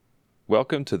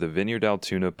Welcome to the Vineyard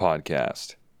Altoona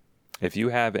podcast. If you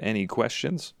have any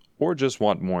questions or just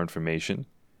want more information,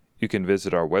 you can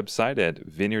visit our website at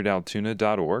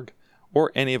vineyardaltoona.org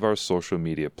or any of our social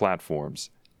media platforms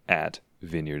at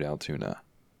Vineyard Altoona.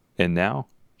 And now,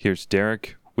 here's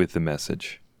Derek with the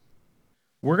message.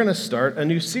 We're going to start a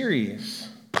new series.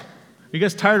 Are you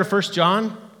guys tired of 1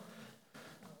 John?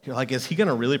 You're like, is he going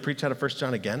to really preach out of 1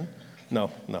 John again? No,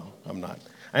 I'm not.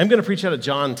 I am going to preach out of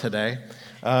John today.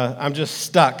 I'm just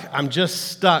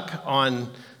stuck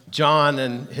on John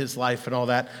and his life and all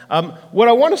that. What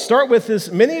I want to start with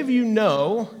is, many of you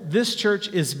know this church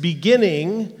is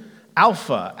beginning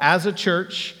Alpha as a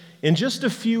church in just a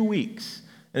few weeks.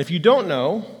 And if you don't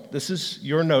know, this is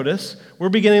your notice. We're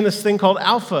beginning this thing called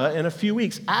Alpha in a few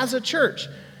weeks as a church.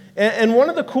 And one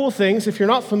of the cool things, if you're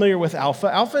not familiar with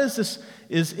Alpha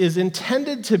is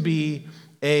intended to be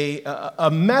a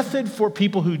method for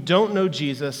people who don't know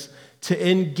Jesus to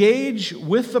engage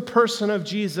with the person of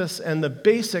Jesus and the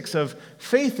basics of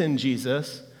faith in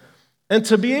Jesus, and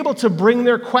to be able to bring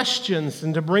their questions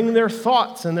and to bring their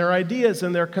thoughts and their ideas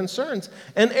and their concerns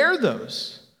and air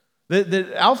those.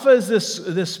 The Alpha is this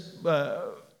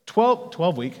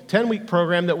 10-week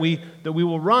program that we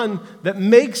will run that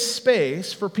makes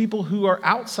space for people who are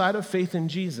outside of faith in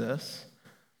Jesus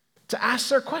to ask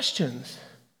their questions,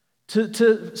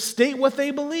 to state what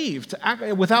they believe, to act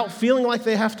without feeling like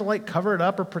they have to cover it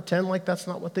up or pretend like that's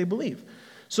not what they believe.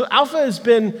 So Alpha has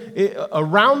been,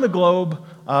 around the globe,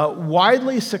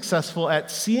 widely successful at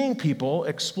seeing people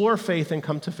explore faith and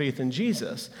come to faith in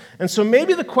Jesus. And so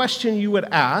maybe the question you would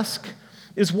ask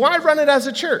is, why run it as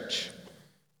a church?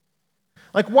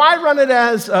 Why run it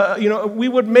as, we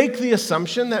would make the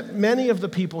assumption that many of the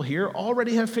people here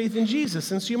already have faith in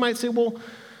Jesus. And so you might say, well,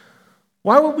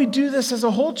 why would we do this as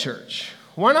a whole church?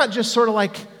 Why not just sort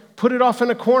of put it off in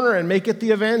a corner and make it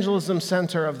the evangelism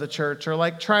center of the church?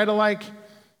 Or try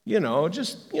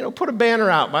to put a banner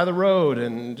out by the road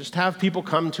and just have people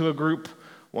come to a group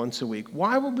once a week.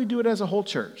 Why would we do it as a whole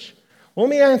church? Well, let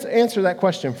me answer that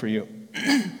question for you.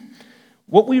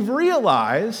 What we've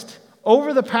realized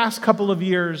over the past couple of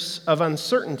years of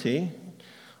uncertainty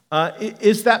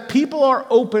is that people are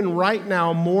open right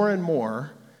now more and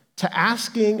more to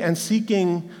asking and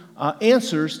seeking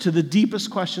answers to the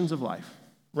deepest questions of life,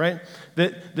 right?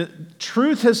 The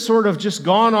truth has sort of just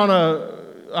gone on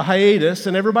a hiatus,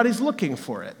 and everybody's looking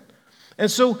for it.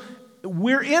 And so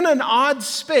we're in an odd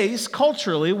space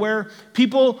culturally where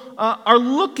people are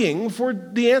looking for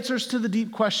the answers to the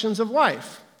deep questions of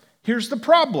life. Here's the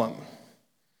problem.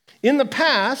 In the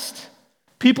past,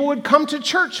 people would come to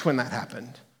church when that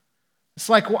happened. It's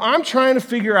I'm trying to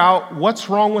figure out what's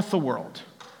wrong with the world.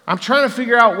 I'm trying to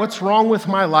figure out what's wrong with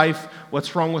my life,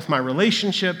 what's wrong with my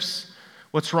relationships,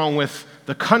 what's wrong with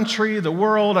the country, the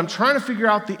world. I'm trying to figure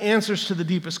out the answers to the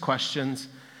deepest questions.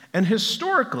 And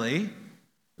historically,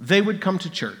 they would come to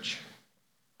church.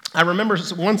 I remember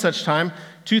one such time,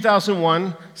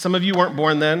 2001. Some of you weren't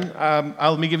born then.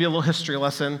 Let me give you a little history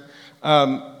lesson.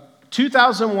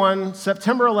 2001,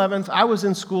 September 11th, I was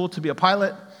in school to be a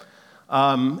pilot.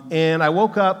 And I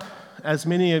woke up, as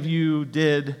many of you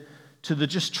did, to the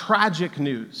just tragic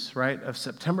news, right, of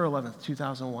September 11th,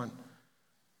 2001.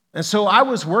 And so I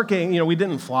was working, we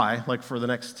didn't fly, for the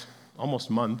next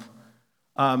almost month.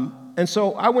 And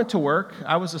so I went to work.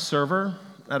 I was a server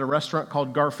at a restaurant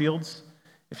called Garfield's.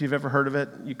 If you've ever heard of it,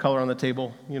 you color on the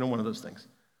table, one of those things.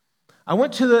 I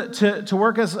went to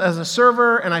work as a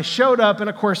server, and I showed up, and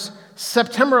of course,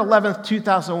 September 11th,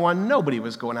 2001, nobody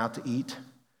was going out to eat.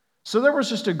 So there was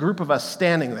just a group of us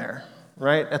standing there,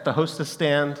 right, at the hostess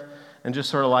stand, and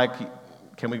just sort of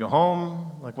can we go home?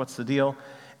 What's the deal?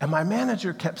 And my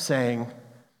manager kept saying,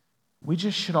 we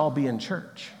just should all be in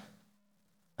church.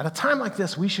 At a time like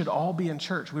this, we should all be in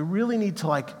church. We really need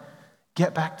to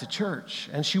get back to church.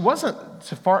 And she wasn't,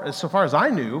 so far as I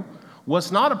knew,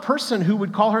 was not a person who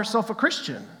would call herself a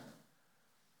Christian.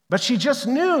 But she just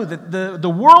knew that the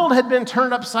world had been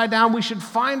turned upside down. We should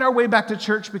find our way back to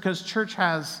church because church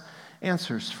has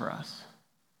answers for us.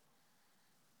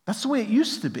 That's the way it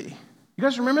used to be. You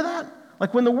guys remember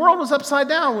that? When the world was upside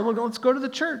down, let's go to the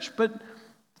church. But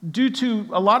due to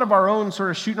a lot of our own sort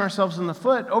of shooting ourselves in the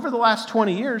foot, over the last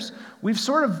 20 years, we've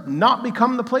sort of not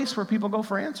become the place where people go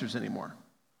for answers anymore.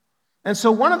 And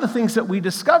so one of the things that we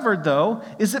discovered, though,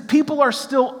 is that people are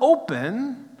still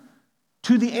open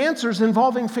to the answers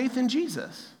involving faith in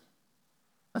Jesus.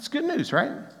 That's good news,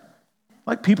 right?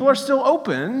 People are still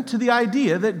open to the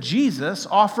idea that Jesus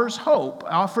offers hope,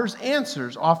 offers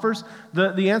answers, offers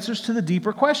the answers to the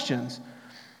deeper questions.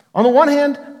 On the one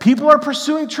hand, people are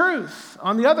pursuing truth.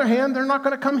 On the other hand, they're not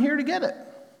going to come here to get it.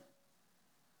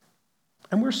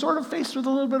 And we're sort of faced with a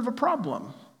little bit of a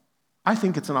problem. I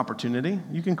think it's an opportunity.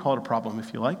 You can call it a problem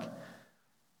if you like.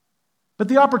 But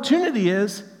the opportunity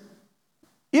is,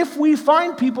 if we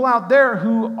find people out there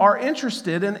who are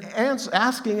interested in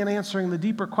asking and answering the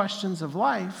deeper questions of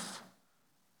life,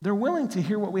 they're willing to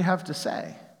hear what we have to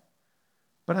say.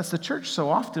 But as the church, so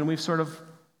often we've sort of,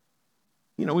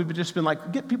 we've just been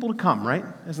like, get people to come, right?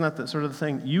 Isn't that the sort of the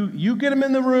thing? You get them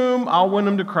in the room, I'll win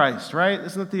them to Christ, right?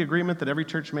 Isn't that the agreement that every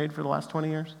church made for the last 20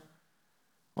 years?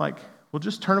 Like, we'll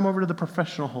just turn them over to the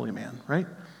professional holy man, right?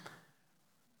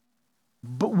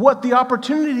 But what the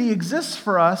opportunity exists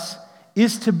for us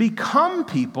is to become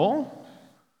people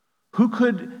who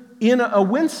could, in a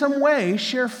winsome way,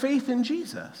 share faith in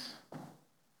Jesus.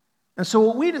 And so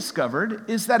what we discovered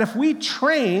is that if we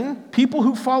train people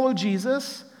who follow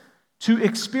Jesus to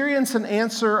experience and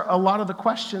answer a lot of the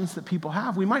questions that people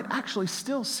have, we might actually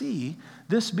still see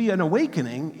this be an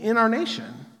awakening in our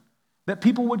nation, that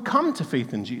people would come to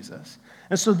faith in Jesus.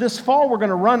 And so this fall, we're going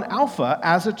to run Alpha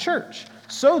as a church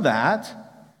so that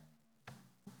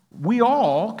we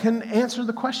all can answer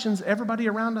the questions everybody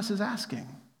around us is asking.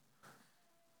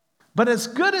 But as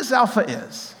good as Alpha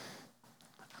is,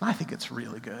 and I think it's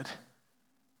really good.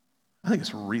 I think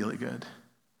it's really good.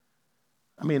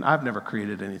 I mean, I've never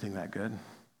created anything that good.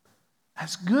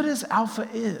 As good as Alpha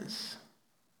is,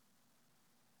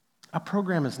 a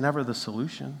program is never the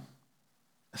solution.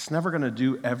 It's never going to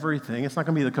do everything. It's not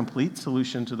going to be the complete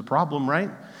solution to the problem, right?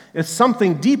 It's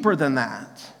something deeper than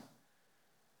that.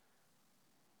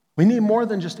 We need more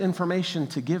than just information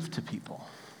to give to people.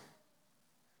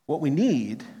 What we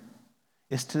need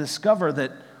is to discover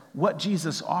that what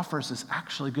Jesus offers is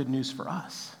actually good news for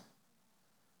us.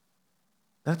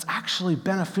 That it's actually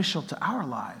beneficial to our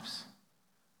lives.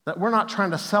 That we're not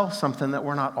trying to sell something that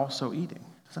we're not also eating.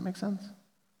 Does that make sense?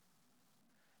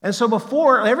 And so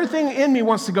before, everything in me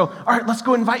wants to go, all right, let's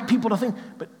go invite people to think.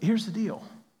 But here's the deal.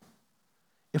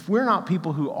 If we're not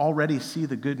people who already see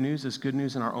the good news as good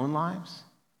news in our own lives,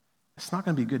 it's not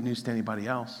going to be good news to anybody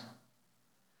else.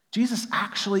 Jesus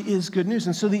actually is good news.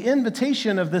 And so the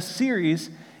invitation of this series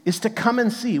is to come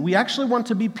and see. We actually want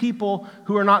to be people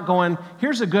who are not going,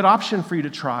 here's a good option for you to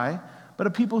try, but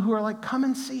a people who are like, come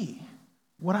and see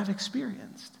what I've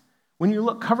experienced. When you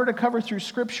look cover to cover through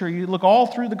Scripture, you look all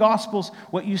through the Gospels,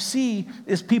 what you see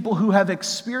is people who have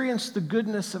experienced the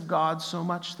goodness of God so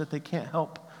much that they can't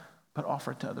help but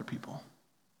offer it to other people.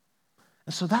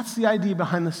 And so that's the idea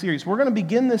behind the series. We're going to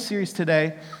begin this series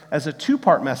today as a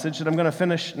two-part message that I'm going to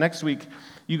finish next week.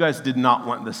 You guys did not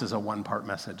want this as a one-part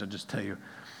message, I'll just tell you.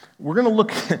 We're going to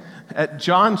look at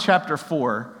John chapter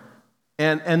 4,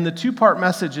 and the two-part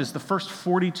message is the first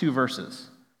 42 verses.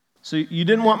 So you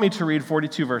didn't want me to read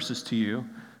 42 verses to you,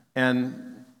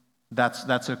 and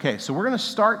that's okay. So we're going to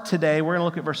start today. We're going to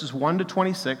look at verses 1 to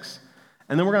 26,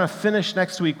 and then we're going to finish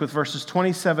next week with verses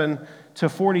 27 to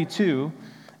 42.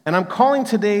 And I'm calling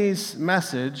today's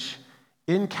message,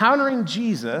 Encountering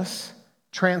Jesus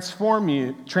Transforms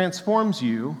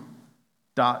You, ...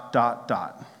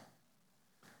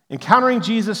 Encountering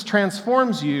Jesus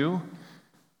transforms you, ...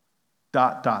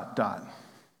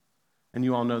 And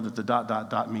you all know that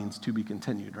the ... means to be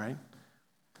continued, right?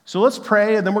 So let's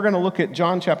pray, and then we're going to look at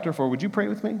John chapter 4. Would you pray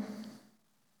with me?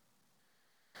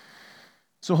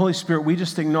 So Holy Spirit, we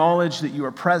just acknowledge that you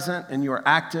are present and you are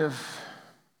active.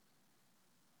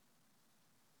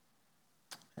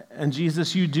 And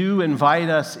Jesus, you do invite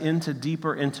us into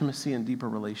deeper intimacy and deeper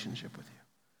relationship with you.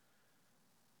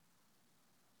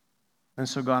 And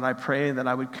so, God, I pray that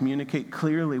I would communicate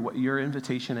clearly what your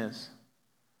invitation is.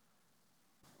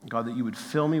 God, that you would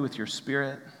fill me with your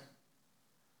Spirit.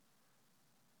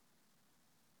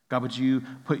 God, would you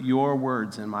put your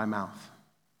words in my mouth?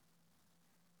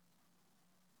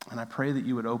 And I pray that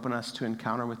you would open us to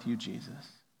encounter with you, Jesus.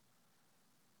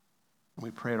 And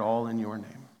we pray it all in your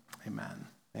name. Amen.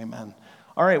 Amen.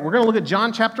 All right, we're going to look at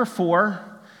John chapter 4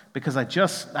 because I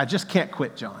just can't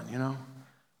quit John, you know?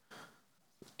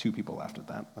 2 people laughed at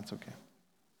that. That's okay.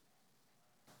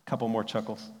 A couple more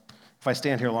chuckles. If I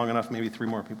stand here long enough, maybe 3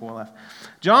 more people will laugh.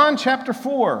 John chapter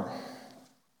 4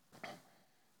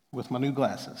 with my new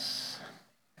glasses.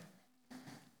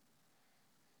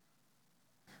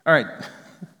 All right.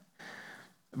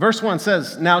 Verse 1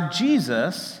 says, Now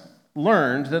Jesus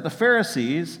learned that the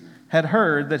Pharisees had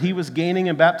heard that he was gaining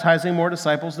and baptizing more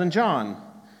disciples than John,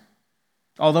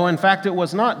 although in fact it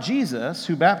was not Jesus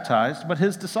who baptized, but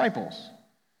his disciples.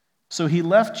 So he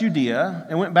left Judea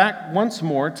and went back once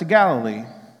more to Galilee.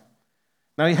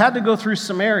 Now he had to go through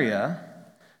Samaria,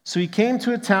 so he came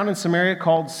to a town in Samaria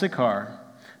called Sychar,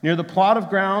 near the plot of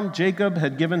ground Jacob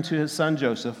had given to his son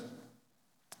Joseph.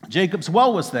 Jacob's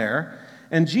well was there,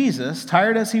 And Jesus,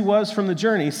 tired as he was from the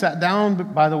journey, sat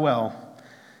down by the well.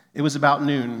 It was about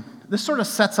noon. This sort of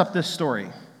sets up this story,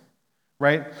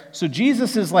 right? So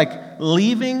Jesus is like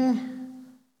leaving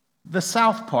the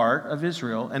south part of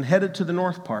Israel and headed to the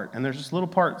north part. And there's this little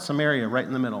part, Samaria, right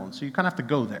in the middle. And so you kind of have to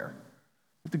go there.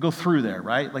 You have to go through there,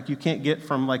 right? Like you can't get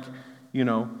from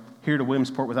here to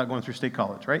Williamsport without going through State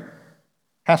College, right?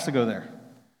 Has to go there.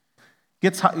 He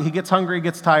gets hungry,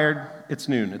 gets tired. It's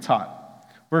noon. It's hot.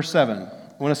 Verse 7.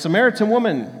 When a Samaritan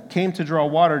woman came to draw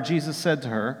water, Jesus said to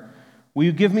her, "Will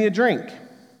you give me a drink?"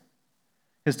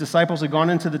 His disciples had gone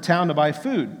into the town to buy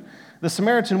food. The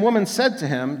Samaritan woman said to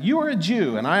him, "You are a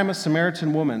Jew, and I am a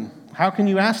Samaritan woman. How can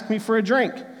you ask me for a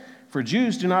drink? For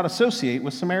Jews do not associate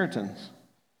with Samaritans."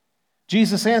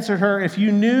 Jesus answered her, "If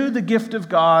you knew the gift of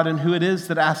God and who it is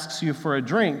that asks you for a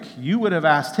drink, you would have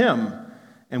asked him,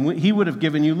 and he would have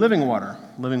given you living water,"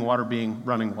 living water being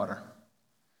running water.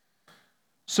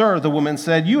 "Sir," the woman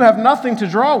said, "you have nothing to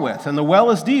draw with, and the well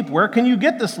is deep. Where can you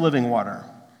get this living water?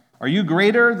 Are you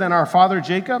greater than our father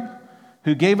Jacob,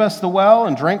 who gave us the well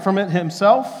and drank from it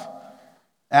himself,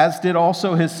 as did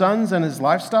also his sons and his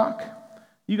livestock?"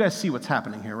 You guys see what's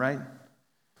happening here, right?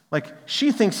 Like,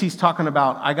 she thinks he's talking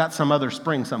about, I got some other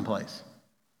spring someplace.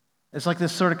 It's like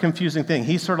this sort of confusing thing.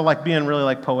 He's sort of like being really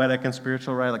like poetic and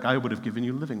spiritual, right? Like, I would have given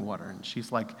you living water. And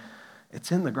she's like,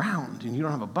 it's in the ground and you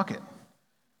don't have a bucket.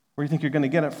 Where do you think you're going to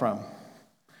get it from?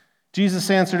 Jesus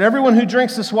answered, "Everyone who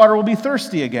drinks this water will be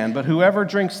thirsty again, but whoever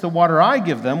drinks the water I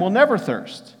give them will never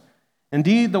thirst.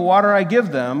 Indeed, the water I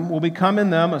give them will become in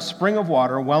them a spring of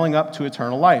water welling up to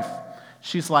eternal life."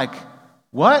 She's like,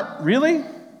 "What? Really?"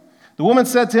 The woman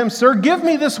said to him, "Sir, give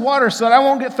me this water so that I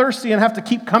won't get thirsty and have to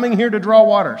keep coming here to draw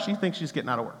water." She thinks she's getting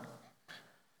out of work.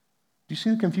 Do you see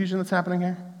the confusion that's happening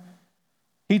here?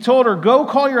 He told her, "Go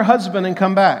call your husband and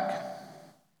come back."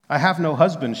 "I have no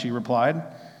husband," she replied.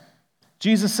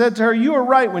 Jesus said to her, "You are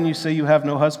right when you say you have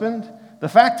no husband. The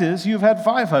fact is, you've had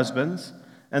 5 husbands,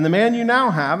 and the man you now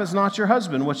have is not your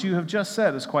husband. What you have just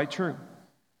said is quite true."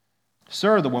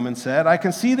 "Sir," the woman said, "I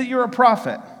can see that you're a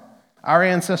prophet. Our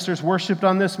ancestors worshipped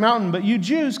on this mountain, but you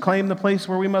Jews claim the place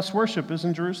where we must worship is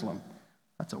in Jerusalem."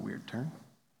 That's a weird turn.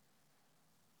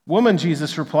 "Woman,"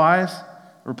 Jesus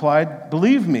replied,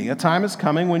 "believe me, a time is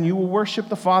coming when you will worship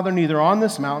the Father neither on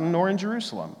this mountain nor in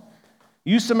Jerusalem.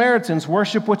 You Samaritans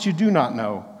worship what you do not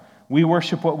know. We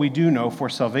worship what we do know, for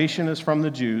salvation is from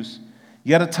the Jews.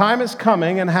 Yet a time is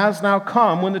coming and has now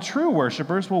come when the true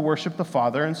worshipers will worship the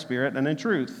Father in spirit and in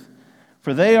truth.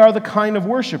 For they are the kind of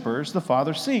worshipers the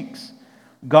Father seeks.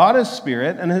 God is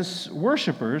spirit, and his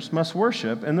worshipers must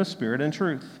worship in the spirit and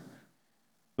truth."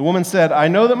 The woman said, "I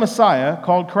know that Messiah,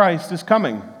 called Christ, is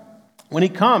coming. When he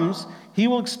comes, he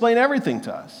will explain everything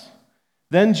to us."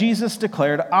 Then Jesus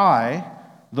declared, "I,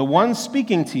 the one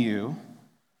speaking to you,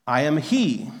 I am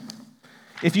he."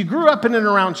 If you grew up in and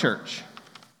around church,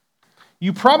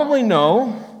 you probably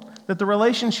know that the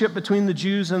relationship between the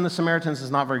Jews and the Samaritans is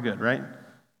not very good, right?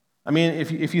 I mean,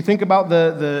 if you think about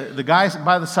the guys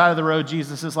by the side of the road,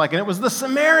 Jesus is like, and it was the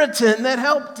Samaritan that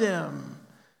helped him.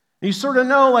 And you sort of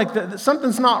know like that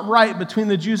something's not right between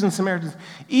the Jews and Samaritans.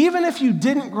 Even if you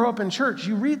didn't grow up in church,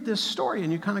 you read this story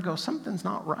and you kind of go, something's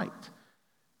not right.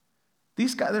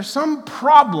 These guys, there's some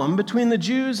problem between the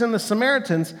Jews and the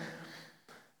Samaritans,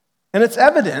 and it's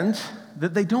evident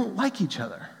that they don't like each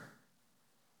other.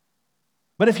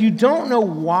 But if you don't know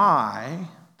why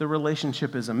the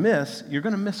relationship is amiss, you're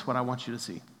going to miss what I want you to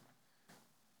see.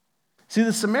 See,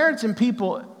 the Samaritan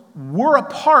people were a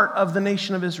part of the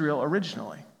nation of Israel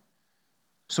originally.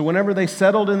 So whenever they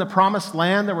settled in the promised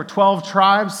land, there were 12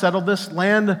 tribes settled this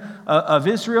land of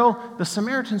Israel. The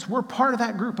Samaritans were part of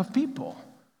that group of people.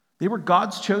 They were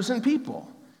God's chosen people.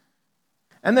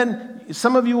 And then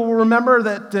some of you will remember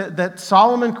that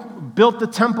Solomon built the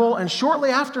temple, and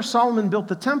shortly after Solomon built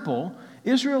the temple,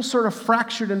 Israel sort of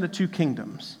fractured into 2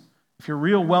 kingdoms. If you're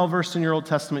real well-versed in your Old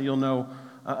Testament, you'll know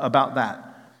about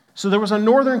that. So there was a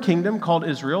northern kingdom called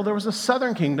Israel. There was a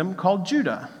southern kingdom called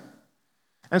Judah.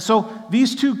 And so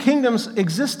these 2 kingdoms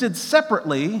existed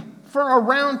separately for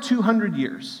around 200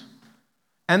 years.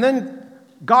 And then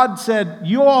God said,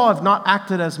 "You all have not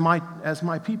acted as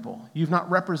my people. You've not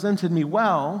represented me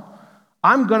well.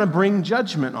 I'm going to bring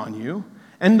judgment on you."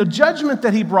 And the judgment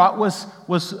that he brought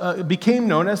became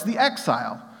known as the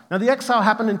exile. Now, the exile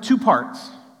happened in 2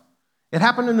 parts. It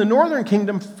happened in the northern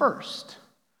kingdom first.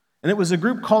 And it was a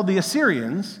group called the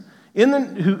Assyrians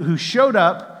who showed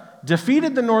up,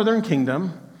 defeated the northern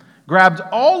kingdom, grabbed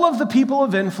all of the people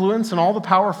of influence and all the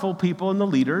powerful people and the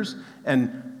leaders,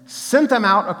 and sent them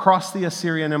out across the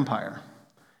Assyrian Empire.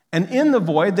 And in the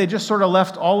void, they just sort of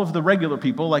left all of the regular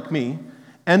people like me,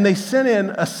 and they sent in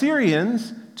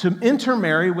Assyrians to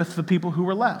intermarry with the people who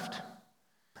were left.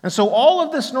 And so all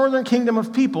of this northern kingdom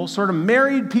of people sort of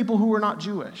married people who were not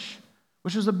Jewish,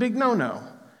 which was a big no-no.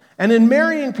 And in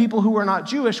marrying people who were not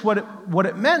Jewish, what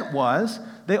it meant was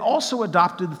they also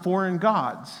adopted foreign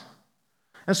gods.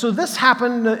 And so this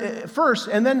happened first,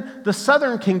 and then the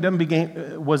southern kingdom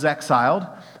was exiled.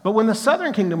 But when the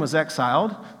southern kingdom was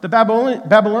exiled, the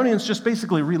Babylonians just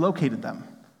basically relocated them.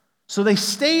 So they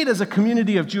stayed as a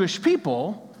community of Jewish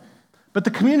people, but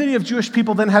the community of Jewish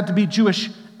people then had to be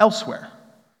Jewish elsewhere.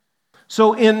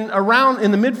 So in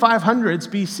the mid-500s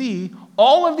BC,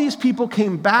 all of these people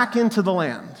came back into the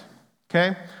land.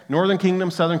 Okay? Northern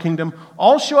kingdom, southern kingdom,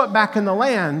 all show up back in the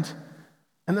land.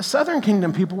 And the southern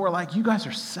kingdom people were like, you guys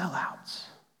are sellouts.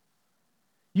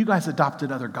 You guys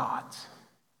adopted other gods.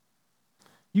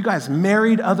 You guys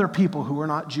married other people who were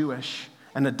not Jewish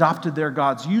and adopted their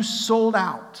gods. You sold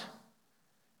out.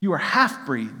 You are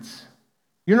half-breeds.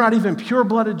 You're not even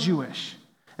pure-blooded Jewish.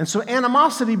 And so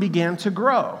animosity began to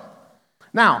grow.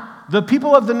 Now, the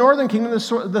people of the northern kingdom,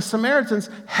 the Samaritans,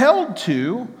 held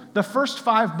to the first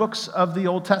 5 books of the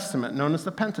Old Testament, known as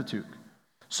the Pentateuch.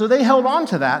 So they held on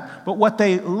to that, but what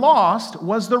they lost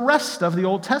was the rest of the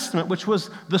Old Testament, which was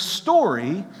the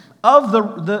story of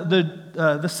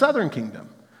the southern kingdom,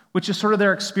 which is sort of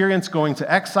their experience going to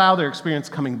exile, their experience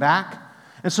coming back.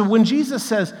 And so when Jesus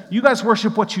says, you guys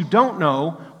worship what you don't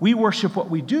know, we worship what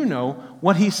we do know,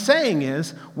 what he's saying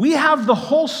is, we have the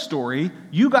whole story,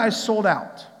 you guys sold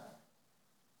out.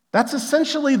 That's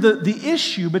essentially the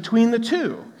issue between the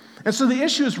two. And so the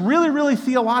issue is really, really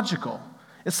theological.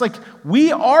 It's like,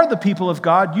 we are the people of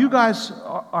God, you guys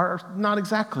are not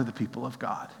exactly the people of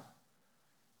God.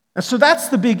 And so that's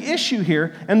the big issue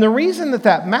here. And the reason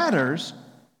that matters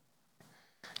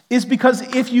is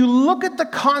because if you look at the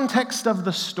context of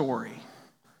the story,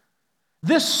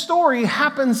 this story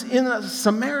happens in a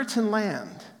Samaritan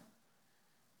land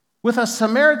with a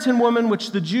Samaritan woman,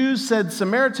 which the Jews said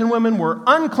Samaritan women were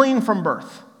unclean from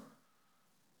birth.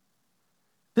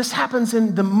 This happens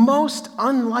in the most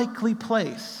unlikely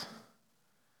place.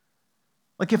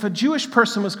 Like if a Jewish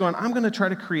person was going, I'm going to try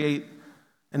to create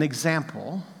an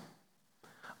example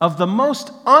of the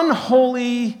most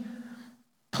unholy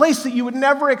place that you would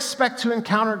never expect to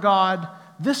encounter God,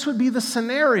 this would be the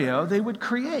scenario they would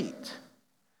create.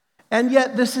 And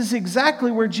yet this is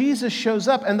exactly where Jesus shows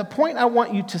up. And the point I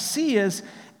want you to see is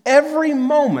every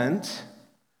moment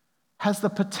has the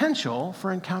potential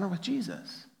for encounter with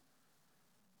Jesus.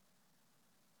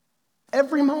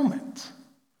 Every moment.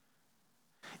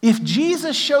 If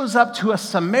Jesus shows up to a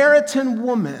Samaritan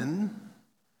woman,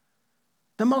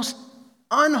 the most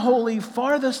unholy,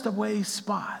 farthest away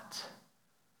spot,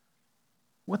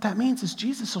 what that means is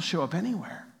Jesus will show up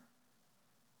anywhere.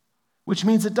 Which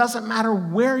means it doesn't matter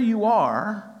where you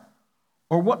are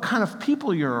or what kind of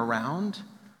people you're around,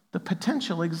 the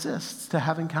potential exists to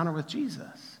have encounter with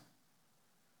Jesus.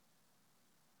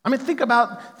 I mean, think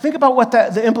about what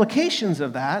the implications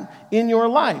of that in your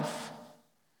life.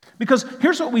 Because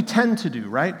here's what we tend to do,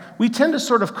 right? We tend to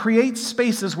sort of create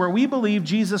spaces where we believe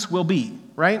Jesus will be,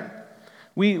 right?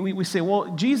 We say,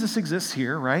 well, Jesus exists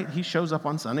here, right? He shows up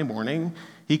on Sunday morning.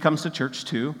 He comes to church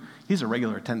too. He's a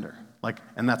regular attender,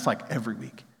 and that's every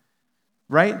week,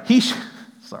 right?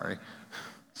 Sorry,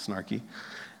 snarky.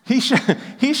 He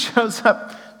shows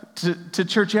up to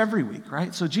church every week,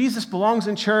 right? So Jesus belongs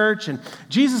in church, and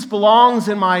Jesus belongs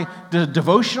in my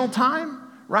devotional time,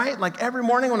 right? Every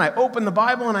morning when I open the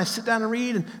Bible and I sit down and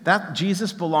read, and that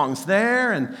Jesus belongs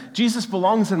there, and Jesus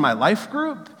belongs in my life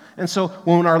group. And so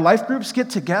when our life groups get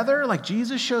together,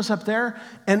 Jesus shows up there,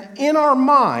 and in our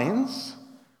minds,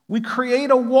 we create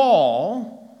a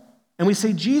wall, and we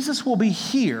say Jesus will be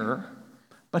here,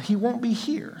 but he won't be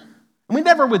here. And we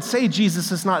never would say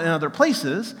Jesus is not in other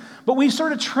places, but we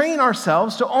sort of train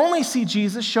ourselves to only see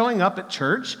Jesus showing up at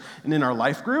church and in our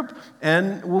life group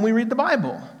and when we read the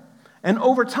Bible. And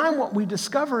over time, what we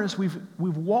discover is we've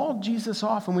walled Jesus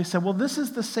off, and we say, well, this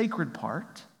is the sacred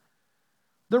part.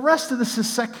 The rest of this is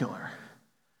secular.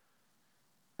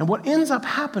 And what ends up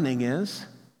happening is,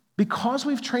 because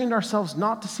we've trained ourselves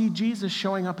not to see Jesus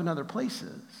showing up in other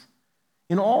places,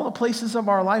 in all the places of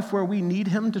our life where we need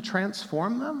him to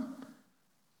transform them,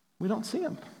 we don't see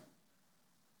him.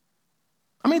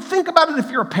 I mean, think about it if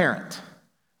you're a parent,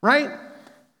 right?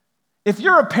 If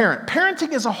you're a parent,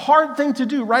 parenting is a hard thing to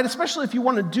do, right? Especially if you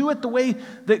want to do it the way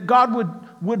that God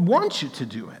would want you to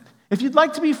do it. If you'd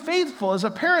like to be faithful as a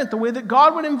parent the way that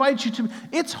God would invite you to,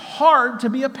 it's hard to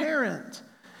be a parent.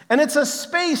 And it's a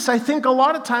space, I think, a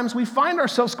lot of times we find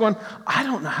ourselves going, I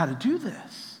don't know how to do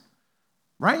this,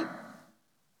 right?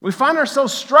 We find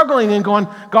ourselves struggling and going,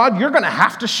 God, you're going to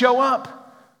have to show up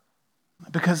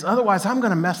because otherwise I'm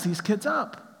going to mess these kids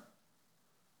up.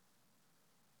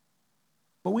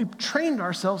 But we've trained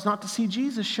ourselves not to see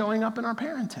Jesus showing up in our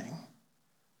parenting.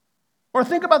 Or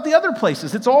think about the other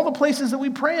places. It's all the places that we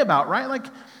pray about, right? Like,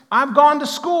 I've gone to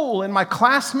school and my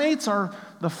classmates are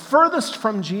the furthest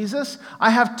from Jesus. I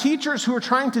have teachers who are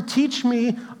trying to teach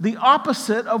me the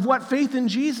opposite of what faith in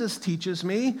Jesus teaches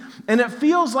me. And it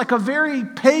feels like a very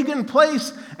pagan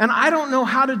place. And I don't know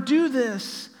how to do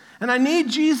this. And I need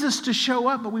Jesus to show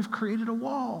up, but we've created a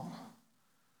wall.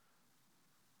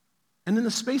 And in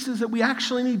the spaces that we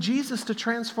actually need Jesus to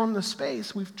transform the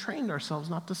space, we've trained ourselves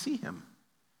not to see him.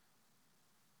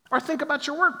 Or think about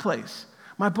your workplace.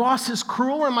 My boss is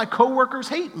cruel and my coworkers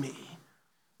hate me.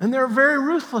 And they're very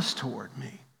ruthless toward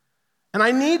me. And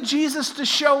I need Jesus to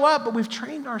show up, but we've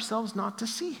trained ourselves not to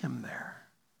see him there.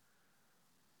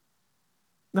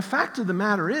 The fact of the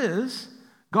matter is,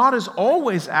 God is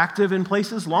always active in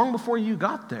places long before you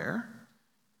got there.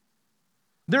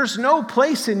 There's no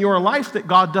place in your life that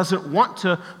God doesn't want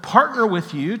to partner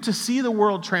with you to see the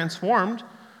world transformed.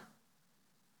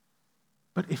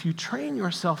 But if you train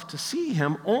yourself to see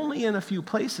him only in a few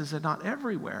places and not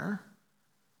everywhere,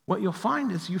 what you'll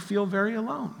find is you feel very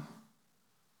alone.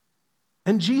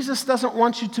 And Jesus doesn't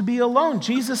want you to be alone.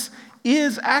 Jesus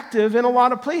is active in a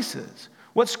lot of places.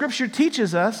 What Scripture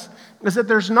teaches us is that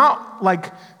there's not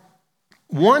like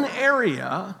one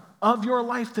area of your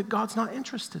life that God's not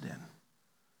interested in.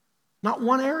 Not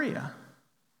one area.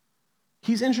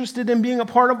 He's interested in being a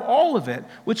part of all of it,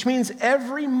 which means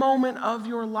every moment of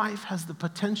your life has the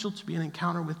potential to be an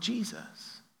encounter with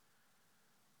Jesus.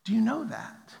 Do you know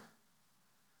that?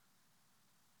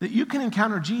 That you can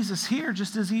encounter Jesus here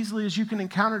just as easily as you can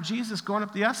encounter Jesus going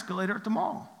up the escalator at the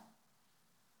mall.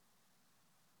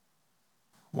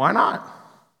 Why not?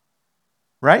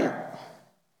 Right?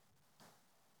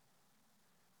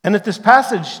 And if this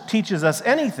passage teaches us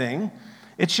anything,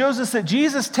 it shows us that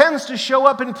Jesus tends to show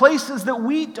up in places that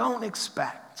we don't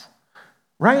expect,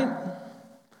 right?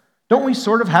 Don't we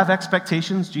sort of have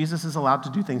expectations? Jesus is allowed to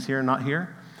do things here and not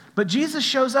here. But Jesus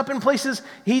shows up in places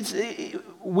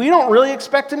we don't really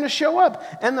expect him to show up.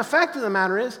 And the fact of the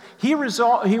matter is, he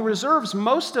reserves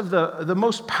most of the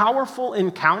most powerful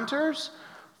encounters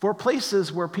for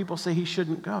places where people say he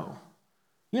shouldn't go.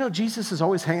 You know, Jesus is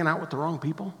always hanging out with the wrong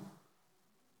people.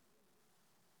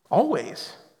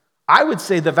 Always. I would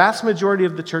say the vast majority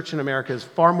of the church in America is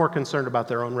far more concerned about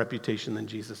their own reputation than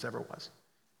Jesus ever was.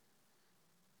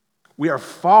 We are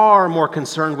far more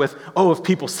concerned with, if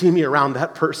people see me around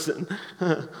that person,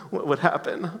 what would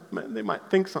happen? They might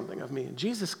think something of me. And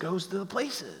Jesus goes to the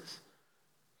places.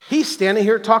 He's standing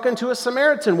here talking to a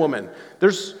Samaritan woman.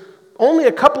 There's only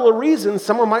a couple of reasons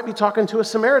someone might be talking to a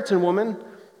Samaritan woman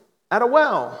at a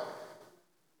well.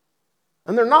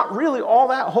 And they're not really all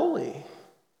that holy.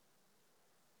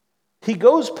 He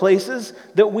goes places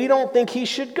that we don't think he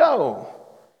should go.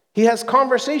 He has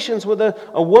conversations with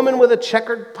a woman with a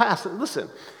checkered past. Listen,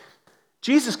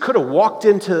 Jesus could have walked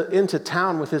into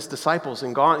town with his disciples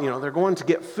and gone, they're going to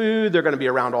get food, they're going to be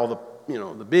around all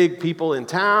the big people in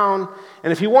town.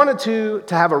 And if he wanted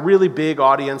to have a really big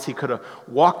audience, he could have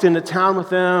walked into town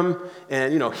with them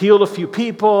and, healed a few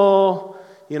people,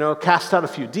 cast out a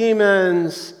few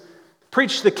demons,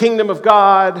 preached the kingdom of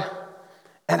God,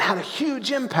 and had a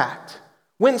huge impact.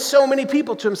 Win so many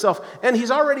people to himself. And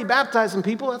he's already baptizing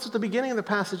people. That's what the beginning of the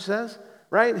passage says,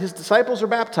 right? His disciples are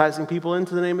baptizing people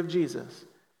into the name of Jesus.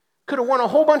 Could have won a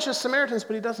whole bunch of Samaritans,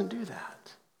 but he doesn't do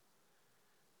that.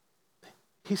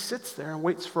 He sits there and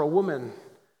waits for a woman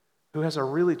who has a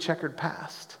really checkered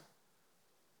past.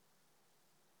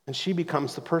 And she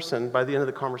becomes the person by the end of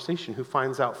the conversation who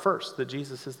finds out first that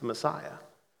Jesus is the Messiah.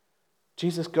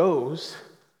 Jesus goes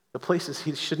the places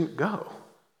he shouldn't go.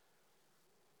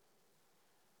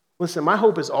 Listen, my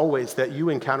hope is always that you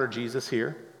encounter Jesus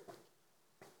here.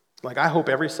 Like, I hope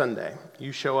every Sunday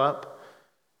you show up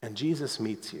and Jesus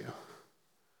meets you.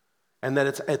 And that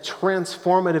it's a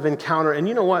transformative encounter. And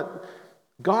you know what?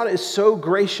 God is so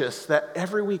gracious that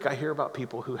every week I hear about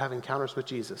people who have encounters with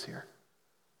Jesus here.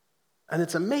 And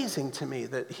it's amazing to me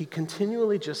that he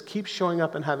continually just keeps showing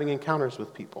up and having encounters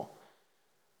with people.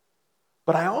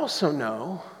 But I also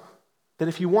know that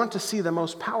if you want to see the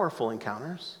most powerful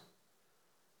encounters,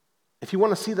 if you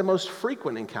want to see the most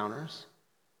frequent encounters,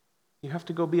 you have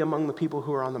to go be among the people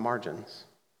who are on the margins,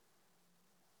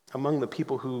 among the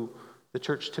people who the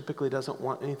church typically doesn't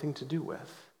want anything to do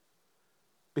with.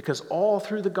 Because all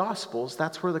through the Gospels,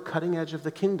 that's where the cutting edge of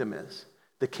the kingdom is.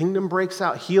 The kingdom breaks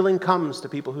out. Healing comes to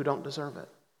people who don't deserve it.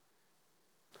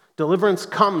 Deliverance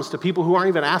comes to people who aren't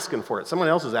even asking for it. Someone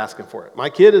else is asking for it. My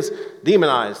kid is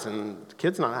demonized, and the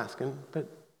kid's not asking, but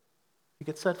he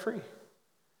gets set free.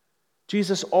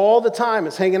 Jesus all the time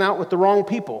is hanging out with the wrong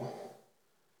people.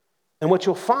 And what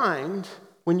you'll find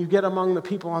when you get among the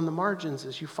people on the margins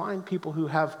is you find people who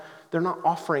they're not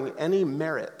offering any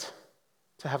merit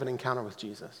to have an encounter with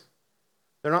Jesus.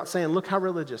 They're not saying, look how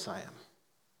religious I am.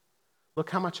 Look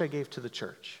how much I gave to the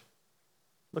church.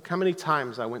 Look how many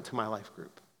times I went to my life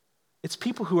group. It's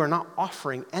people who are not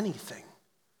offering anything.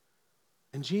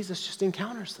 And Jesus just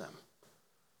encounters them.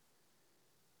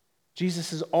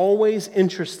 Jesus is always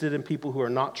interested in people who are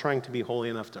not trying to be holy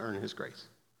enough to earn his grace.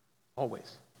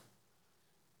 Always.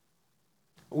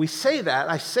 I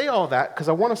say all that because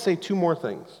I want to say two more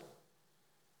things.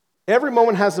 Every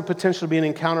moment has the potential to be an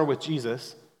encounter with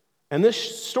Jesus, and this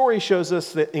story shows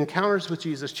us that encounters with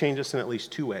Jesus change us in at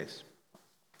least two ways.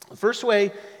 The first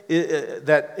way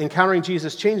that encountering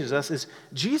Jesus changes us is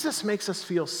Jesus makes us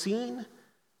feel seen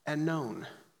and known.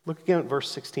 Look again at verse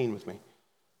 16 with me. It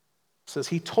says,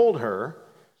 he told her,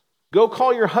 go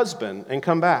call your husband and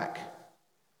come back.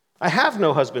 I have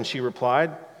no husband, she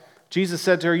replied. Jesus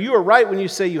said to her, you are right when you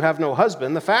say you have no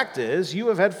husband. The fact is, you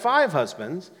have had 5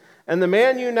 husbands, and the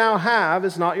man you now have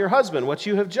is not your husband. What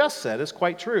you have just said is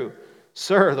quite true.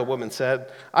 Sir, the woman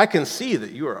said, I can see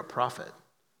that you are a prophet.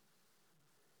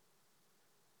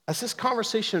 As this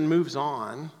conversation moves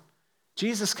on,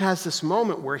 Jesus has this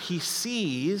moment where he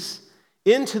sees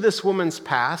into this woman's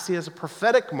past. He has a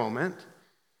prophetic moment,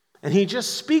 and he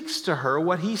just speaks to her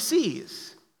what he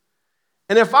sees.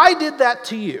 And if I did that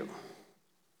to you,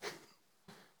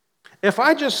 if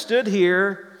I just stood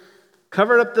here,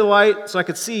 covered up the light so I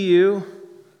could see you,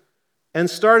 and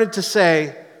started to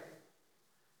say,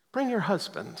 bring your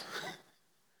husband.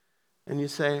 And you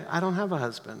say, I don't have a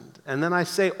husband. And then I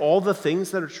say all the things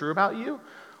that are true about you.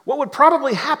 What would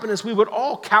probably happen is we would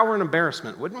all cower in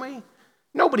embarrassment, wouldn't we?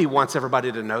 Nobody wants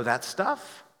everybody to know that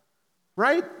stuff,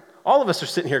 right? All of us are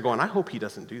sitting here going, I hope he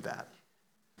doesn't do that.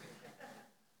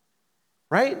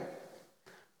 Right?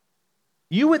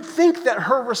 You would think that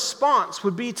her response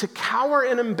would be to cower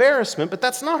in embarrassment, but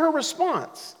that's not her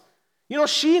response. You know,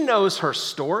 she knows her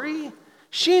story.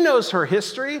 She knows her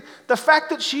history. The fact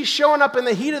that she's showing up in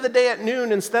the heat of the day at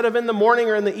noon instead of in the morning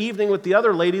or in the evening with the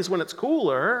other ladies when it's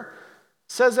cooler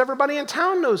says everybody in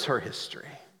town knows her history.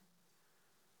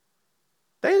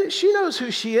 She knows who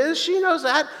she is. She knows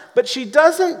that, but she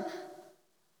doesn't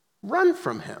run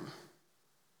from him.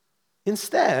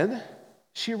 Instead,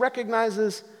 she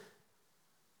recognizes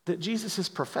that Jesus is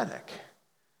prophetic,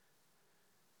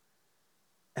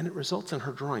 and it results in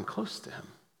her drawing close to him.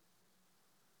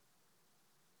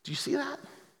 Do you see that?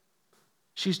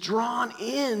 She's drawn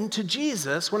in to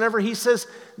Jesus whenever he says,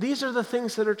 these are the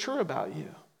things that are true about you.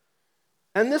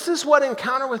 And this is what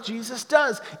encounter with Jesus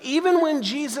does. Even when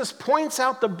Jesus points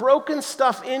out the broken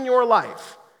stuff in your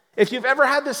life, if you've ever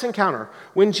had this encounter,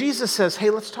 when Jesus says,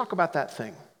 hey, let's talk about that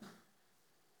thing.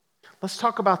 Let's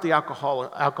talk about the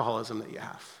alcoholism that you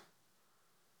have.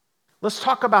 Let's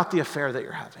talk about the affair that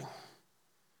you're having.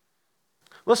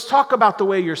 Let's talk about the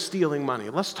way you're stealing money.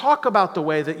 Let's talk about the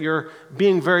way that you're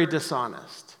being very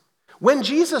dishonest. When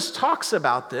Jesus talks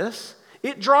about this,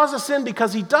 it draws us in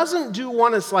because he doesn't do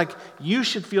one as like, you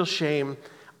should feel shame,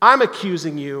 I'm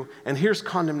accusing you, and here's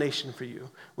condemnation for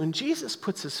you. When Jesus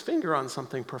puts his finger on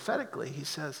something prophetically, he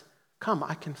says, come,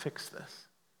 I can fix this.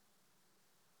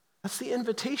 That's the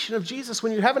invitation of Jesus.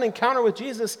 When you have an encounter with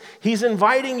Jesus, he's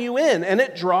inviting you in, and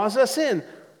it draws us in.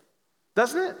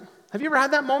 Doesn't it? Have you ever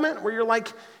had that moment where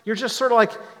you're just sort of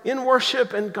like in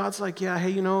worship, and God's like, yeah,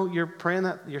 hey, you're praying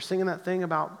that, you're singing that thing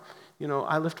about,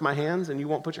 I lift my hands, and you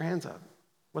won't put your hands up.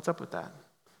 What's up with that?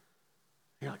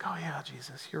 And you're like, oh yeah,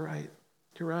 Jesus, you're right,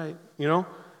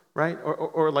 right?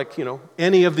 Or like,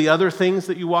 any of the other things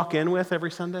that you walk in with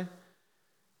every Sunday.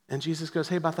 And Jesus goes,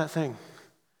 hey, about that thing.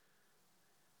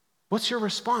 What's your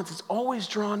response? It's always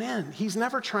drawn in. He's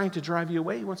never trying to drive you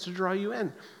away. He wants to draw you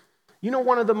in.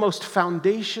 One of the most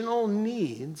foundational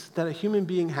needs that a human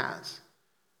being has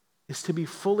is to be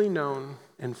fully known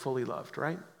and fully loved,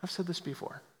 right? I've said this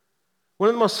before. One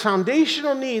of the most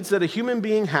foundational needs that a human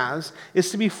being has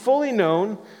is to be fully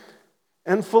known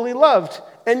and fully loved.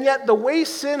 And yet, the way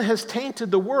sin has tainted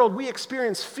the world, we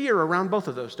experience fear around both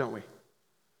of those, don't we?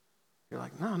 You're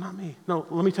like, no, not me. No,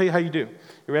 let me tell you how you do.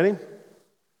 You ready?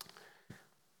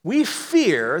 We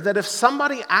fear that if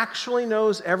somebody actually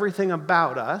knows everything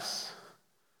about us,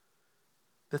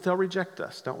 that they'll reject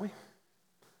us, don't we?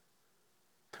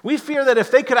 We fear that if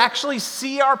they could actually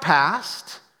see our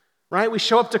past, right? We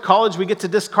show up to college, we get to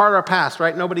discard our past,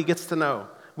 right? Nobody gets to know.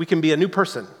 We can be a new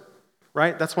person.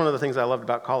 right? That's one of the things I loved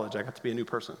about college. I got to be a new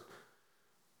person.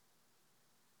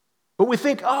 But we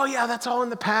think, oh yeah, that's all in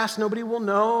the past. Nobody will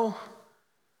know.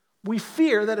 We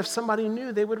fear that if somebody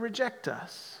knew, they would reject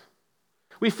us.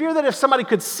 We fear that if somebody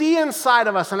could see inside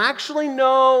of us and actually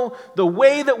know the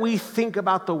way that we think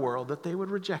about the world, that they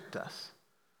would reject us.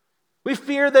 We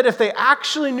fear that if they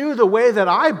actually knew the way that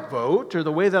I vote or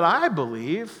the way that I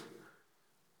believe,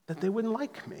 that they wouldn't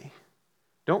like me.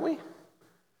 Don't we?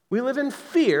 We live in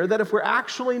fear that if we're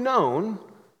actually known,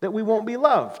 that we won't be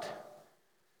loved.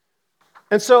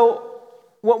 And so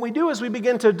what we do is we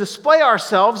begin to display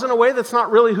ourselves in a way that's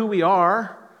not really who we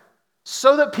are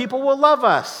so that people will love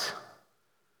us.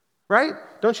 Right?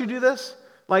 Don't you do this?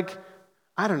 Like,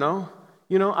 I don't know.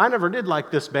 I never did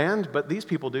like this band, but these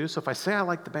people do. So if I say I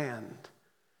like the band,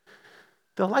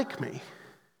 they'll like me.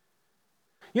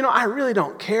 I really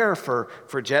don't care for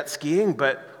jet skiing,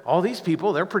 but all these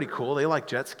people, they're pretty cool. They like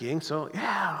jet skiing. So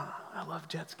yeah, I love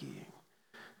jet skiing.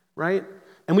 Right?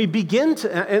 And we begin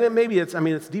to, and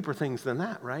it's deeper things than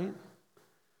that, right?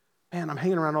 Man, I'm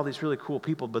hanging around all these really cool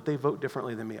people, but they vote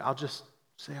differently than me. I'll just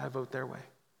say I vote their way,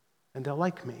 and they'll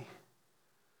like me.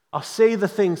 I'll say the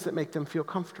things that make them feel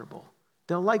comfortable.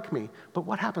 They'll like me. But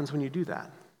what happens when you do that?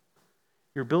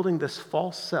 You're building this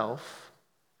false self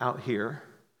out here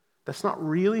that's not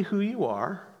really who you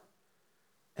are.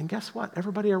 And guess what?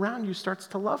 Everybody around you starts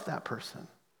to love that person.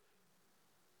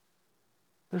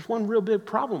 There's one real big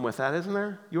problem with that, isn't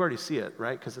there? You already see it,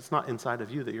 right? Because it's not inside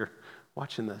of you that you're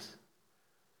watching this.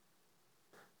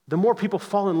 The more people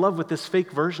fall in love with this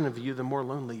fake version of you, the more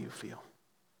lonely you feel.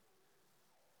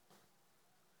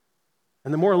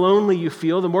 And the more lonely you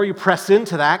feel, the more you press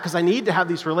into that, because I need to have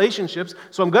these relationships,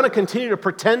 so I'm going to continue to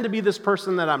pretend to be this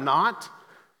person that I'm not.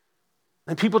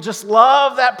 And people just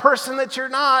love that person that you're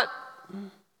not.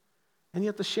 And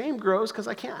yet the shame grows because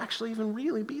I can't actually even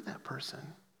really be that person.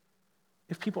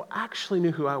 If people actually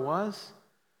knew who I was,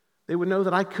 they would know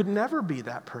that I could never be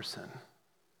that person.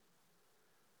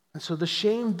 And so the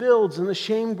shame builds and the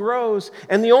shame grows.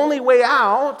 And the only way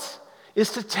out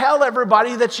is to tell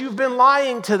everybody that you've been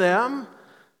lying to them.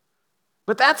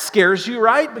 But that scares you,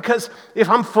 right? Because if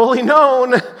I'm fully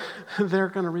known, they're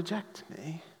going to reject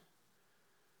me.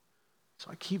 So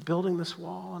I keep building this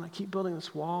wall, and I keep building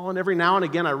this wall, and every now and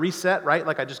again I reset, right?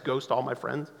 Like I just ghost all my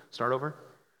friends, start over,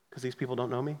 because these people don't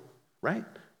know me, right?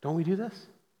 Don't we do this?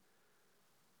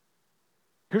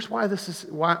 Here's why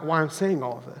I'm saying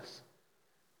all of this.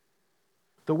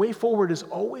 The way forward is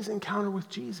always encounter with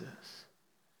Jesus.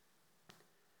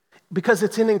 Because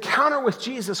it's an encounter with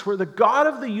Jesus where the God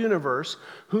of the universe,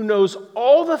 who knows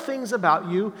all the things about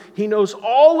you, he knows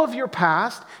all of your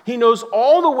past, he knows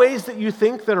all the ways that you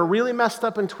think that are really messed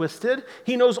up and twisted,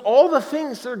 he knows all the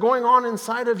things that are going on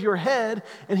inside of your head,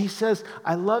 and he says,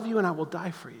 I love you and I will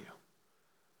die for you.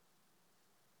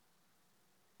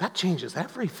 That changes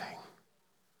everything.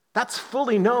 That's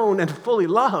fully known and fully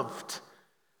loved.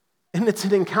 And it's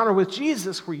an encounter with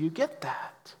Jesus where you get that.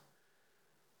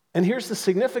 And here's the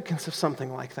significance of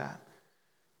something like that.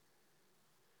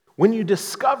 When you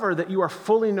discover that you are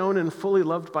fully known and fully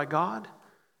loved by God,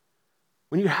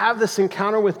 when you have this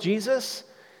encounter with Jesus,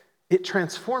 it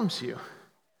transforms you.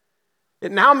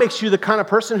 It now makes you the kind of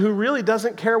person who really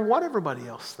doesn't care what everybody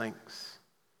else thinks.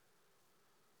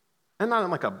 And not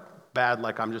in like a bad,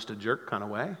 like I'm just a jerk kind of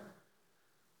way,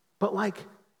 but like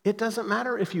it doesn't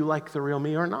matter if you like the real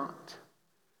me or not.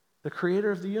 The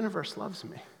creator of the universe loves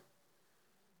me.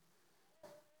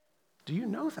 Do you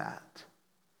know that?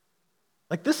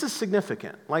 Like, this is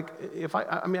significant. Like,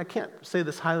 I can't say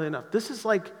this highly enough.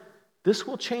 This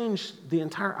will change the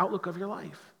entire outlook of your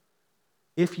life.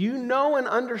 If you know and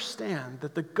understand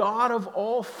that the God of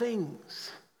all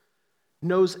things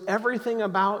knows everything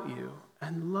about you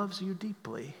and loves you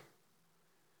deeply,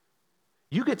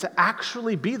 you get to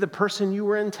actually be the person you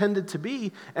were intended to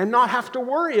be and not have to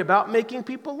worry about making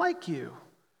people like you.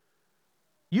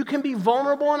 You can be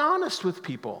vulnerable and honest with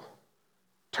people.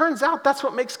 Turns out that's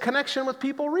what makes connection with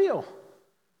people real.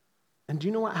 And do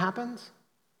you know what happens?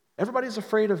 Everybody's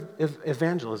afraid of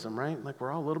evangelism, right? Like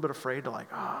we're all a little bit afraid to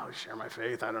share my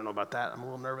faith. I don't know about that. I'm a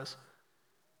little nervous.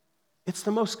 It's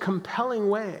the most compelling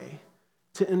way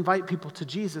to invite people to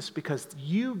Jesus because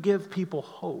you give people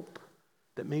hope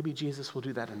that maybe Jesus will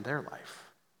do that in their life.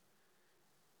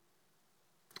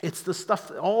 It's the stuff,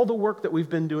 all the work that we've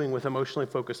been doing with Emotionally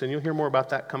Focused, and you'll hear more about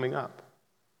that coming up.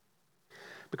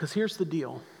 Because here's the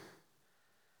deal.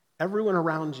 Everyone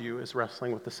around you is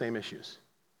wrestling with the same issues.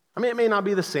 I mean, it may not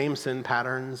be the same sin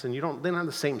patterns, and they don't have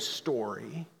the same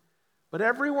story, but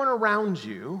everyone around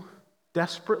you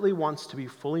desperately wants to be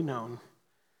fully known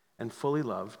and fully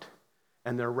loved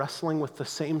and they're wrestling with the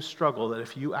same struggle that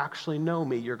if you actually know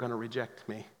me, you're going to reject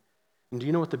me. And do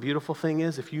you know what the beautiful thing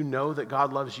is? If you know that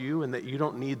God loves you and that you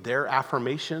don't need their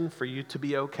affirmation for you to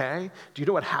be okay, do you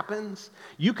know what happens?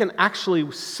 You can actually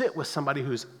sit with somebody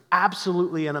who's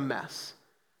absolutely in a mess.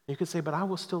 You can say, but I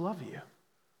will still love you.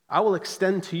 I will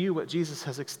extend to you what Jesus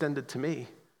has extended to me.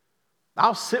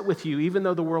 I'll sit with you even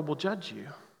though the world will judge you,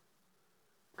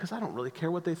 because I don't really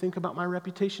care what they think about my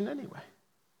reputation anyway.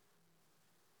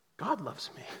 God loves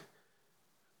me.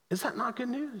 Is that not good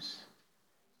news?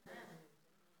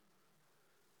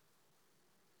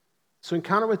 So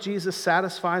encounter with Jesus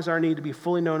satisfies our need to be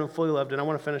fully known and fully loved, and I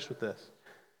want to finish with this.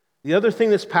 The other thing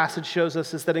this passage shows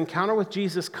us is that encounter with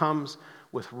Jesus comes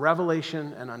with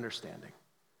revelation and understanding.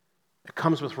 It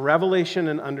comes with revelation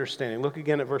and understanding. Look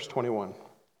again at verse 21.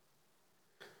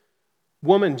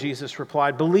 Woman, Jesus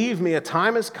replied, believe me, a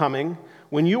time is coming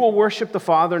when you will worship the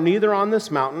Father neither on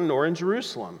this mountain nor in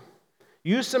Jerusalem.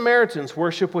 You Samaritans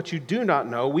worship what you do not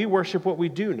know. We worship what we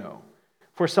do know.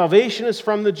 For salvation is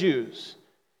from the Jews.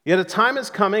 Yet a time is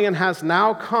coming and has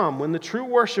now come when the true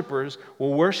worshipers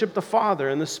will worship the Father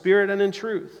in the Spirit and in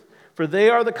truth. For they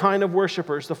are the kind of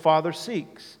worshipers the Father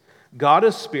seeks. God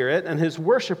is Spirit, and his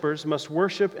worshipers must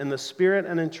worship in the Spirit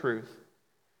and in truth.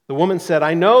 The woman said,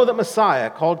 I know that Messiah,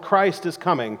 called Christ, is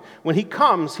coming. When he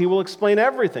comes, he will explain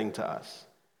everything to us.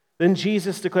 Then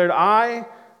Jesus declared, I,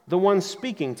 the one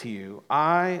speaking to you,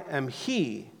 I am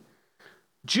he.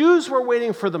 Jews were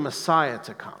waiting for the Messiah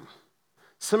to come.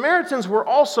 Samaritans were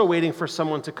also waiting for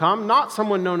someone to come, not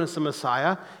someone known as the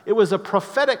Messiah. It was a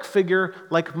prophetic figure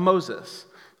like Moses.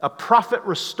 A prophet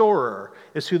restorer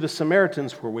is who the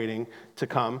Samaritans were waiting to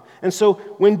come. And so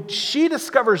when she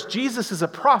discovers Jesus is a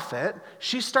prophet,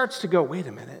 she starts to go, wait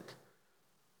a minute,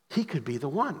 he could be the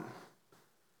one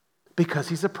because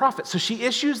he's a prophet. So she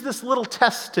issues this little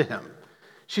test to him.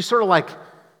 She sort of like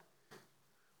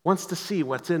wants to see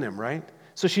what's in him, right?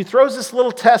 So she throws this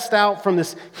little test out from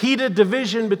this heated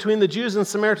division between the Jews and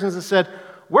Samaritans and said,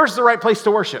 where's the right place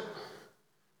to worship?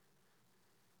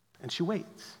 And she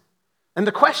waits. And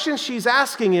the question she's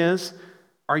asking is,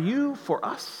 are you for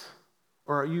us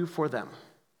or are you for them?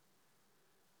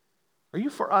 Are you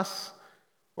for us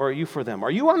or are you for them?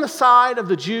 Are you on the side of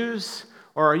the Jews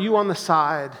or are you on the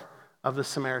side of the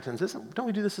Samaritans? Don't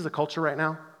we do this as a culture right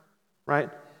now? Right?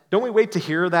 Don't we wait to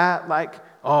hear that? Like,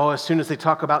 oh, as soon as they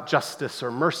talk about justice or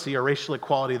mercy or racial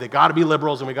equality, they got to be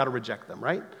liberals and we got to reject them,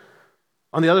 right?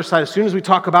 On the other side, as soon as we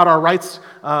talk about our rights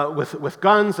with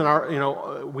guns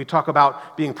and we talk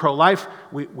about being pro-life,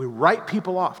 we write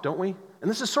people off, don't we?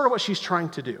 And this is sort of what she's trying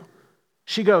to do.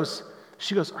 She goes,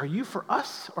 are you for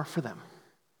us or for them?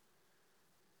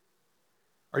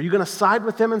 Are you going to side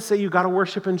with them and say you got to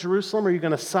worship in Jerusalem, or are you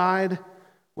going to side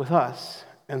with us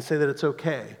and say that it's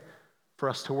okay for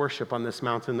us to worship on this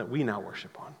mountain that we now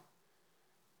worship on?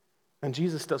 And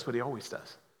Jesus does what he always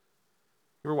does.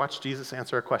 You ever watch Jesus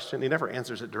answer a question? He never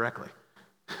answers it directly,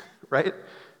 right?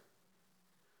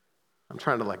 I'm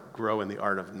trying to grow in the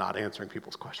art of not answering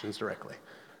people's questions directly.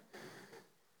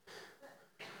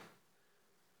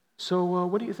 So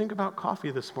what do you think about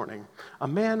coffee this morning? A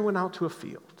man went out to a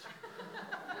field.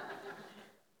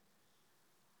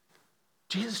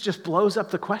 Jesus just blows up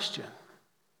the question.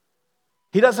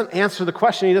 He doesn't answer the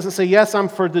question. He doesn't say, yes, I'm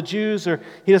for the Jews, or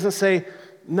he doesn't say,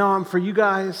 no, I'm for you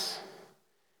guys.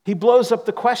 He blows up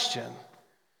the question.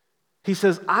 He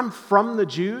says, I'm from the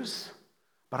Jews,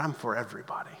 but I'm for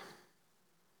everybody.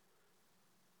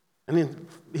 And then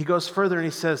he goes further and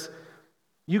he says,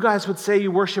 you guys would say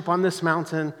you worship on this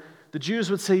mountain. The Jews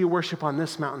would say you worship on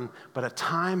this mountain, but a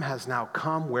time has now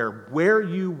come where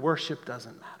you worship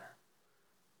doesn't matter.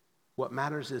 What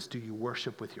matters is, do you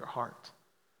worship with your heart?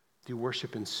 Do you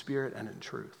worship in spirit and in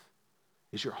truth?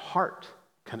 Is your heart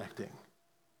connecting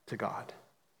to God?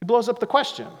 He blows up the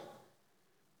question.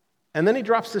 And then he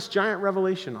drops this giant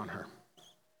revelation on her.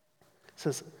 He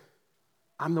says,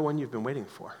 I'm the one you've been waiting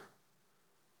for.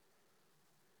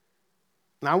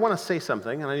 Now I want to say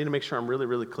something, and I need to make sure I'm really,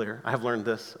 really clear. I have learned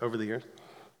this over the years,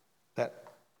 that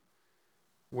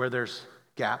where there's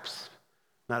gaps,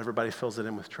 not everybody fills it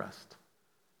in with trust.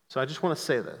 So I just want to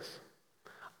say this.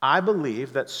 I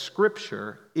believe that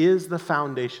Scripture is the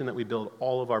foundation that we build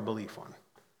all of our belief on.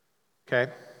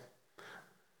 Okay?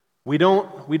 We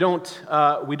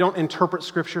don't interpret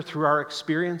Scripture through our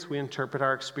experience. We interpret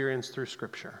our experience through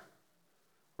Scripture,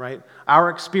 right?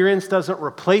 Our experience doesn't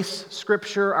replace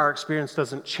Scripture. Our experience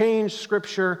doesn't change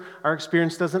Scripture. Our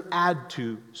experience doesn't add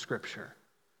to Scripture,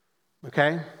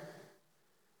 okay?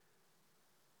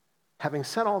 Having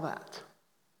said all that,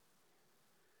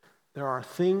 there are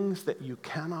things that you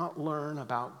cannot learn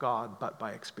about God but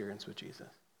by experience with Jesus.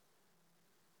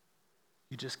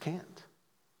 You just can't.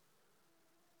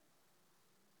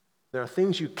 There are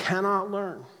things you cannot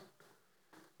learn.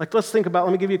 Like, let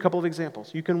me give you a couple of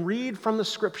examples. You can read from the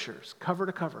scriptures, cover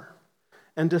to cover,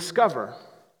 and discover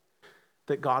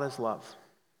that God is love,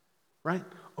 right?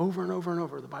 Over and over and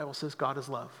over, the Bible says God is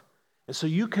love. And so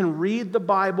you can read the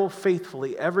Bible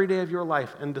faithfully every day of your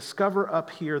life and discover up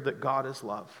here that God is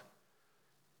love.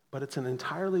 But it's an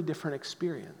entirely different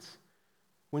experience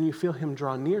when you feel him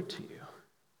draw near to you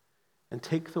and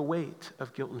take the weight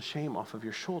of guilt and shame off of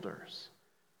your shoulders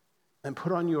and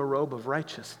put on you a robe of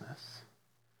righteousness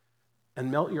and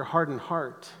melt your hardened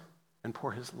heart and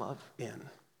pour his love in.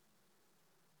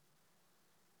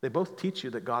 They both teach you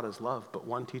that God is love, but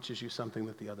one teaches you something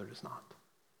that the other does not.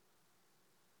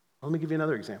 Let me give you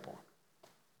another example.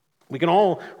 We can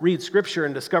all read scripture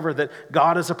and discover that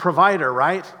God is a provider,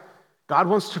 right? God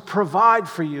wants to provide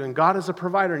for you, and God is a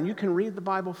provider. And you can read the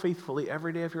Bible faithfully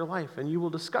every day of your life, and you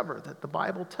will discover that the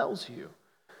Bible tells you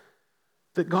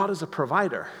that God is a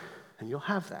provider, and you'll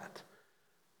have that.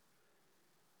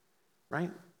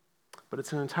 Right? But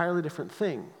it's an entirely different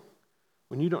thing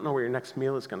when you don't know where your next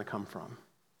meal is going to come from,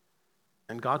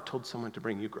 and God told someone to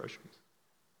bring you groceries.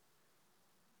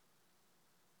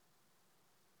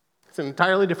 It's an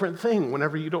entirely different thing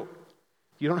whenever you don't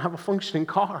have a functioning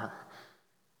car.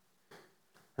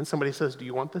 And somebody says, do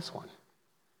you want this one?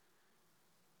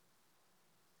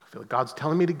 I feel like God's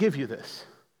telling me to give you this.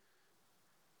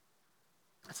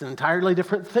 It's an entirely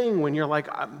different thing when you're like,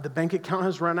 the bank account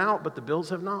has run out, but the bills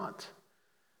have not.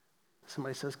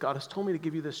 Somebody says, God has told me to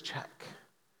give you this check.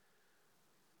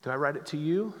 Do I write it to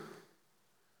you?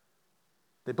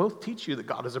 They both teach you that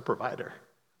God is a provider.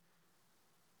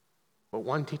 But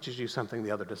one teaches you something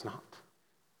the other does not.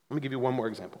 Let me give you one more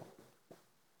example.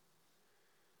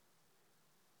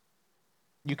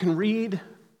 You can read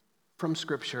from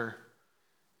Scripture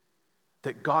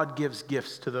that God gives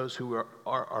gifts to those who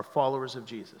are followers of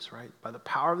Jesus, right? By the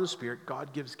power of the Spirit,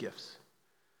 God gives gifts.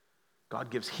 God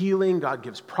gives healing, God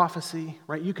gives prophecy,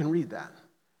 right? You can read that.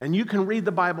 And you can read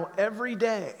the Bible every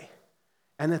day.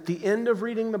 And at the end of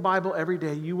reading the Bible every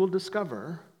day, you will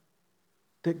discover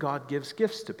that God gives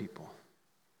gifts to people.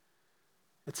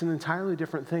 It's an entirely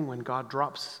different thing when God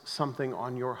drops something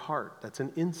on your heart that's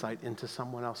an insight into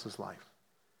someone else's life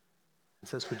and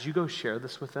says, would you go share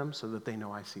this with them so that they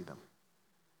know I see them?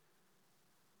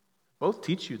 Both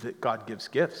teach you that God gives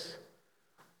gifts,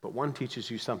 but one teaches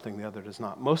you something the other does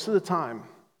not. Most of the time,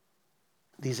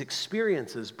 these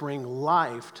experiences bring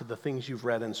life to the things you've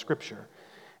read in Scripture.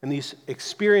 And these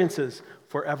experiences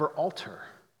forever alter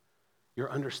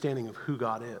your understanding of who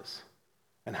God is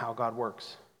and how God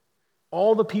works.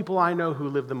 All the people I know who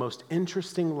live the most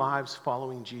interesting lives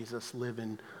following Jesus live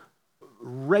in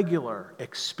regular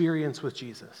experience with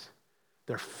Jesus.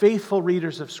 They're faithful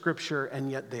readers of Scripture, and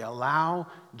yet they allow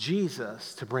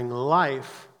Jesus to bring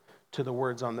life to the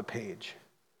words on the page.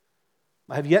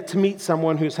 I have yet to meet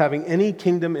someone who's having any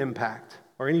kingdom impact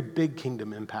or any big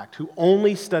kingdom impact who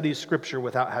only studies Scripture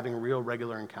without having a real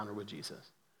regular encounter with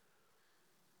Jesus.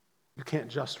 You can't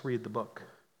just read the book.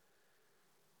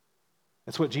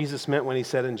 That's what Jesus meant when he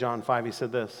said in John 5, he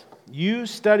said this, you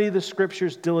study the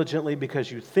Scriptures diligently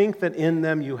because you think that in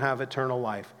them you have eternal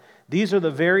life. These are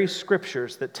the very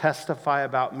Scriptures that testify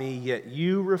about me, yet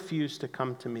you refuse to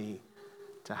come to me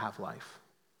to have life.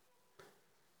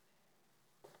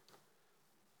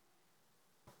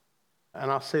 And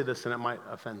I'll say this, and it might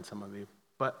offend some of you,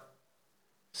 but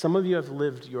some of you have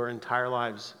lived your entire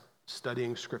lives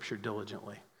studying Scripture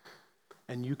diligently,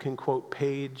 and you can quote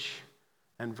page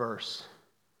and verse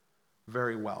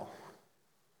very well.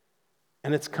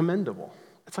 And it's commendable.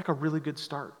 It's like a really good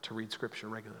start to read Scripture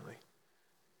regularly.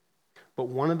 But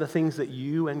one of the things that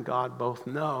you and God both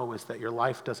know is that your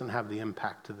life doesn't have the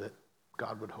impact that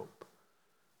God would hope.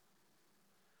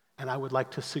 And I would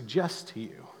like to suggest to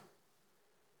you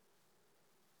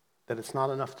that it's not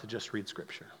enough to just read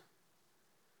Scripture.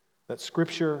 That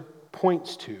Scripture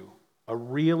points to a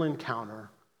real encounter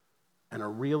and a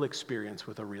real experience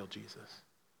with a real Jesus.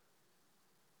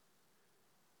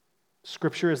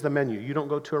 Scripture is the menu. You don't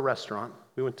go to a restaurant.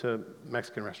 We went to a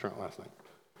Mexican restaurant last night.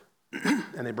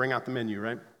 And they bring out the menu,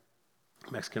 right?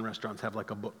 Mexican restaurants have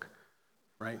like a book,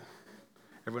 right?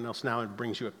 Everyone else now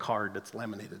brings you a card that's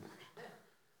laminated.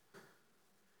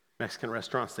 Mexican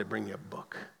restaurants, they bring you a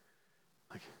book,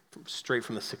 like straight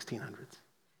from the 1600s.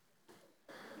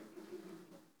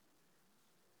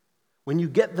 When you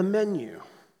get the menu,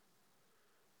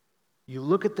 you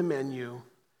look at the menu,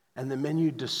 and the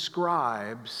menu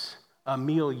describes a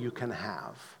meal you can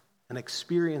have, an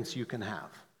experience you can have,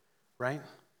 right?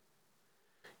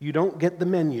 You don't get the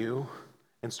menu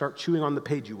and start chewing on the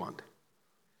page you want.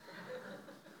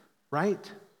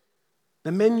 right?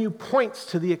 The menu points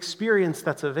to the experience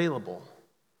that's available.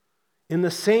 In the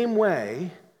same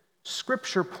way,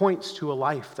 Scripture points to a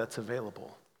life that's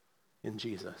available in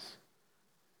Jesus.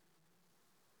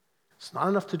 It's not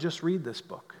enough to just read this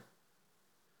book.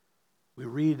 We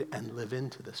read and live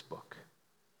into this book.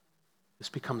 This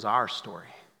becomes our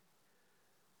story.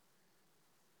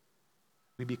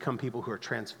 We become people who are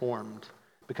transformed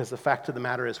because the fact of the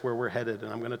matter is where we're headed,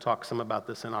 and I'm going to talk some about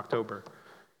this in October.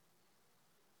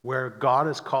 Where God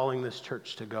is calling this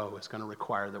church to go is going to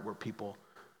require that we're people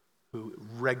who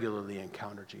regularly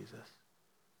encounter Jesus,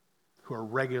 who are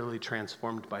regularly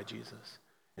transformed by Jesus,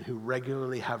 and who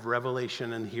regularly have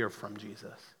revelation and hear from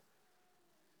Jesus.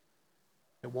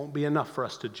 It won't be enough for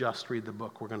us to just read the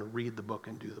book. We're going to read the book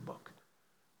and do the book.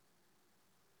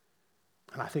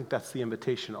 And I think that's the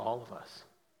invitation to all of us.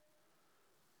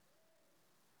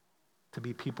 To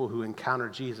be people who encounter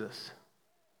Jesus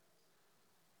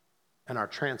and are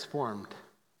transformed. ...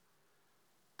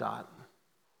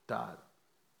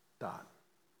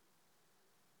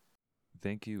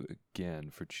 Thank you again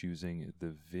for choosing the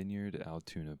Vineyard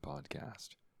Altoona podcast.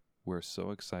 We're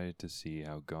so excited to see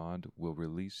how God will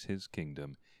release his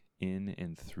kingdom in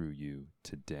and through you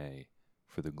today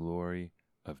for the glory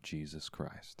of Jesus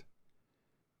Christ.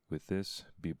 With this,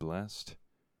 be blessed,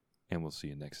 and we'll see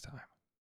you next time.